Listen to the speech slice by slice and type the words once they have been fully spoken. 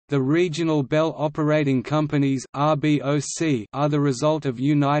The Regional Bell Operating Companies (RBOC) are the result of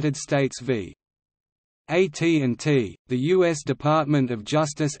United States v. AT&T, the U.S. Department of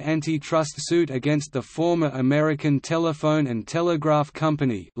Justice antitrust suit against the former American Telephone and Telegraph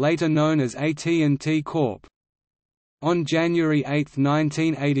Company, later known as AT&T Corp. On January 8,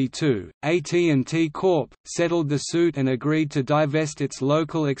 1982, AT&T Corp. settled the suit and agreed to divest its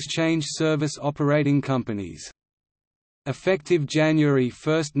local exchange service operating companies. Effective January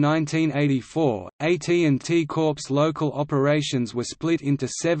 1, 1984, AT&T Corp's local operations were split into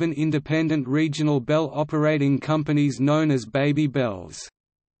 7 independent regional bell operating companies known as Baby Bells.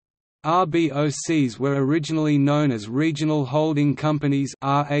 RBOCs were originally known as Regional Holding Companies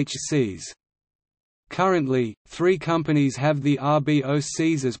 (RHCs). Currently, 3 companies have the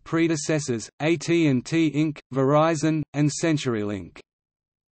RBOCs as predecessors, AT&T Inc., Verizon, and CenturyLink.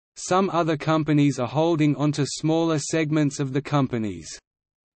 Some other companies are holding onto smaller segments of the companies.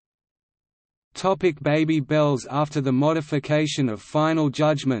 Baby Bells. After the modification of final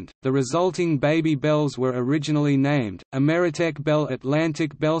judgment, the resulting Baby Bells were originally named Ameritech Bell,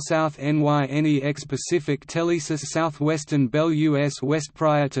 Atlantic Bell, South NYNEX, Pacific Telesis, Southwestern Bell, US West.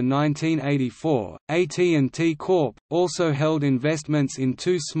 Prior to 1984, AT&T Corp. also held investments in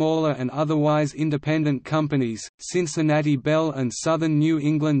 2 smaller and otherwise independent companies, Cincinnati Bell and Southern New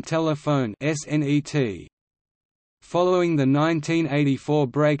England Telephone (SNET). Following the 1984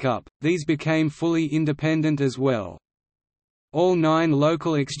 breakup, these became fully independent as well. All 9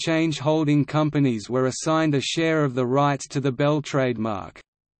 local exchange holding companies were assigned a share of the rights to the Bell trademark.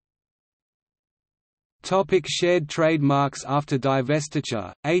 Shared trademarks. After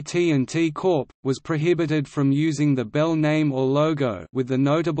divestiture, AT&T Corp. was prohibited from using the Bell name or logo, with the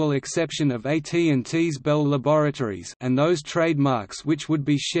notable exception of AT&T's Bell Laboratories and those trademarks which would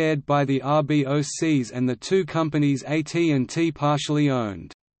be shared by the RBOCs and the 2 companies AT&T partially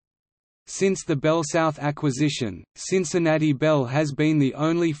owned. Since the Bell South acquisition, Cincinnati Bell has been the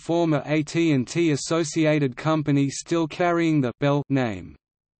only former AT&T associated company still carrying the Bell name.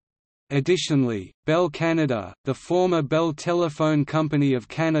 Additionally, Bell Canada, the former Bell Telephone Company of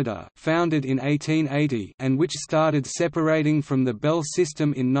Canada, founded in 1880 and which started separating from the Bell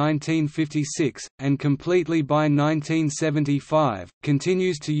system in 1956, and completely by 1975,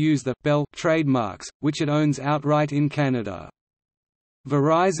 continues to use the Bell trademarks, which it owns outright in Canada.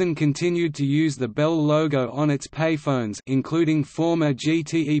 Verizon continued to use the Bell logo on its payphones, including former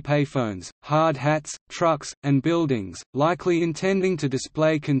GTE payphones, hard hats, trucks, and buildings, likely intending to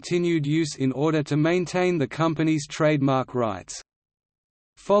display continued use in order to maintain the company's trademark rights.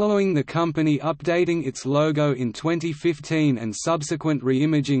 Following the company updating its logo in 2015 and subsequent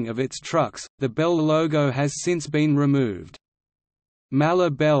reimaging of its trucks, the Bell logo has since been removed.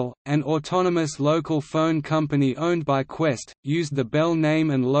 Mala Bell, an autonomous local phone company owned by Qwest, used the Bell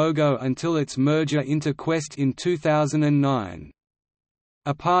name and logo until its merger into Qwest in 2009.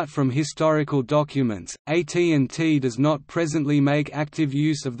 Apart from historical documents, AT&T does not presently make active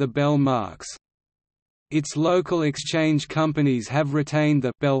use of the Bell marks. Its local exchange companies have retained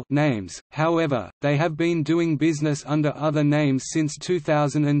the Bell names, however, they have been doing business under other names since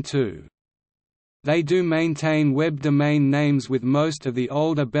 2002. They do maintain web domain names with most of the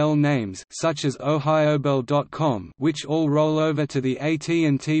older Bell names, such as ohiobell.com, which all roll over to the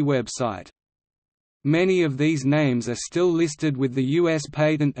AT&T website. Many of these names are still listed with the U.S.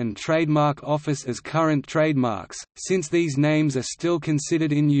 Patent and Trademark Office as current trademarks, since these names are still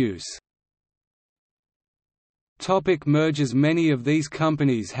considered in use. Mergers. Many of these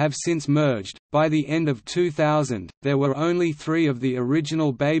companies have since merged. By the end of 2000, there were only 3 of the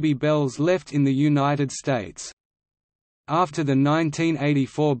original Baby Bells left in the United States. After the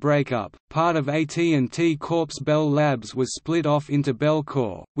 1984 breakup, part of AT&T Corp's Bell Labs was split off into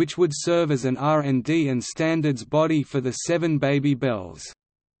Bellcore, which would serve as an R&D and standards body for the 7 Baby Bells.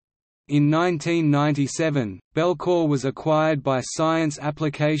 In 1997, Bellcore was acquired by Science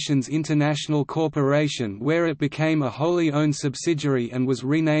Applications International Corporation, where it became a wholly owned subsidiary and was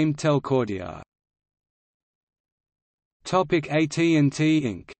renamed Telcordia. AT&T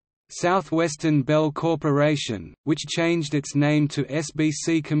Inc. Southwestern Bell Corporation, which changed its name to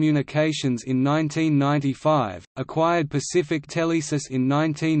SBC Communications in 1995, acquired Pacific Telesis in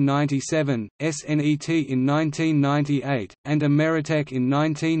 1997, SNET in 1998, and Ameritech in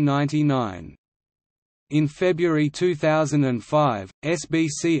 1999. In February 2005,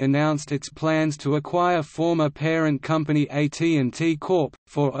 SBC announced its plans to acquire former parent company AT&T Corp.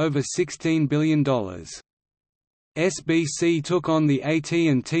 for over $16 billion. SBC took on the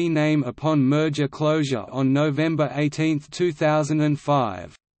AT&T name upon merger closure on November 18,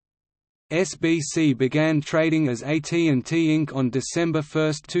 2005. SBC began trading as AT&T Inc. on December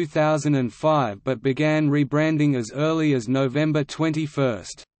 1, 2005 but began rebranding as early as November 21.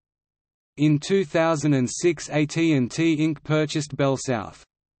 In 2006 AT&T Inc. purchased Bell South.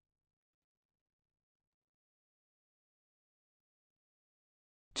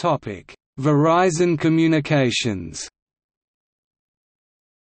 Verizon Communications.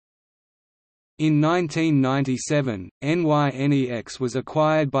 In 1997, NYNEX was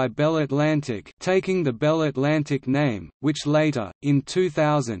acquired by Bell Atlantic, taking the Bell Atlantic name, which later, in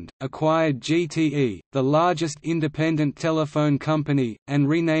 2000, acquired GTE, the largest independent telephone company, and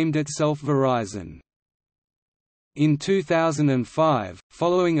renamed itself Verizon. In 2005,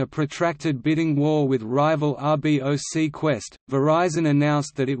 following a protracted bidding war with rival RBOC Qwest, Verizon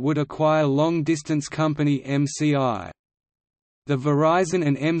announced that it would acquire long-distance company MCI. The Verizon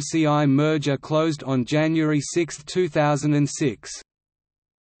and MCI merger closed on January 6, 2006.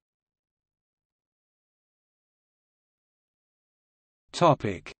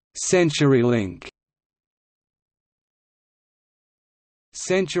 CenturyLink.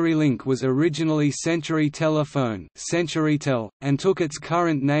 CenturyLink was originally Century Telephone (CenturyTel), and took its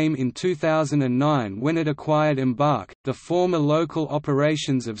current name in 2009 when it acquired Embark, the former local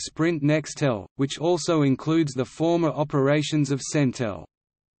operations of Sprint Nextel, which also includes the former operations of Centel.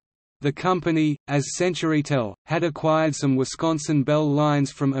 The company, as CenturyTel, had acquired some Wisconsin Bell lines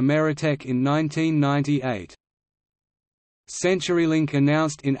from Ameritech in 1998. CenturyLink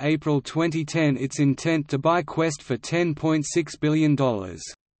announced in April 2010 its intent to buy Qwest for $10.6 billion.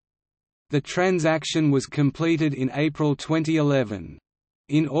 The transaction was completed in April 2011.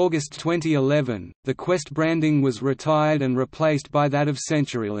 In August 2011, the Qwest branding was retired and replaced by that of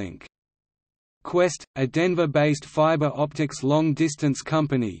CenturyLink. Qwest, a Denver-based fiber optics long-distance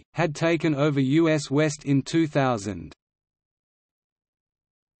company, had taken over US West in 2000.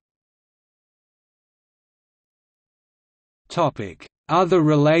 Other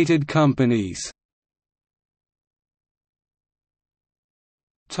related companies.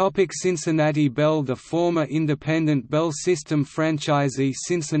 Cincinnati Bell. The former independent Bell System franchisee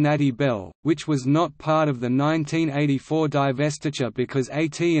Cincinnati Bell, which was not part of the 1984 divestiture because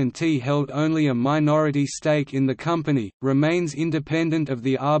AT&T held only a minority stake in the company, remains independent of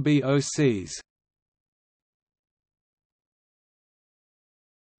the RBOCs.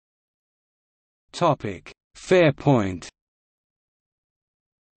 FairPoint.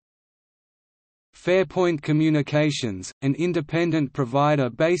 FairPoint Communications, an independent provider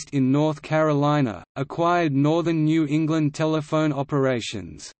based in North Carolina, acquired Northern New England telephone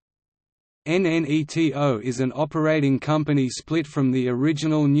operations. NNETO is an operating company split from the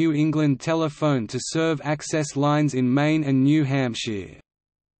original New England Telephone to serve access lines in Maine and New Hampshire.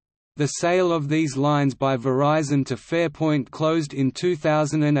 The sale of these lines by Verizon to FairPoint closed in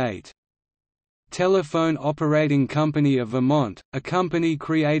 2008. Telephone Operating Company of Vermont, a company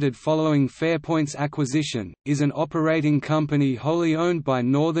created following FairPoint's acquisition, is an operating company wholly owned by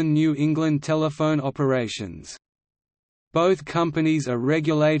Northern New England Telephone Operations. Both companies are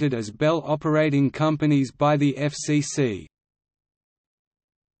regulated as Bell operating companies by the FCC.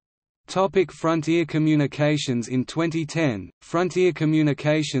 Frontier Communications. In 2010, Frontier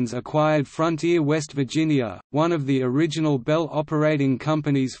Communications acquired Frontier West Virginia, one of the original Bell operating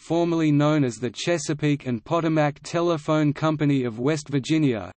companies formerly known as the Chesapeake and Potomac Telephone Company of West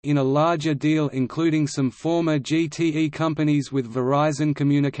Virginia, in a larger deal including some former GTE companies with Verizon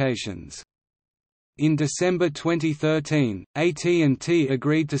Communications. In December 2013, AT&T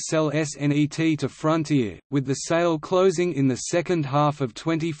agreed to sell SNET to Frontier, with the sale closing in the second half of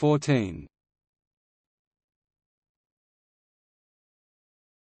 2014.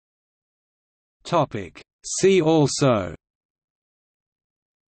 See also: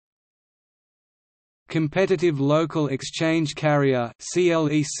 Competitive Local Exchange Carrier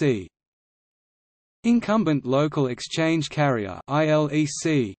 (CLEC), Incumbent Local Exchange Carrier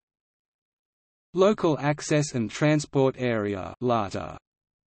 (ILEC), Local Access and Transport Area (LATA).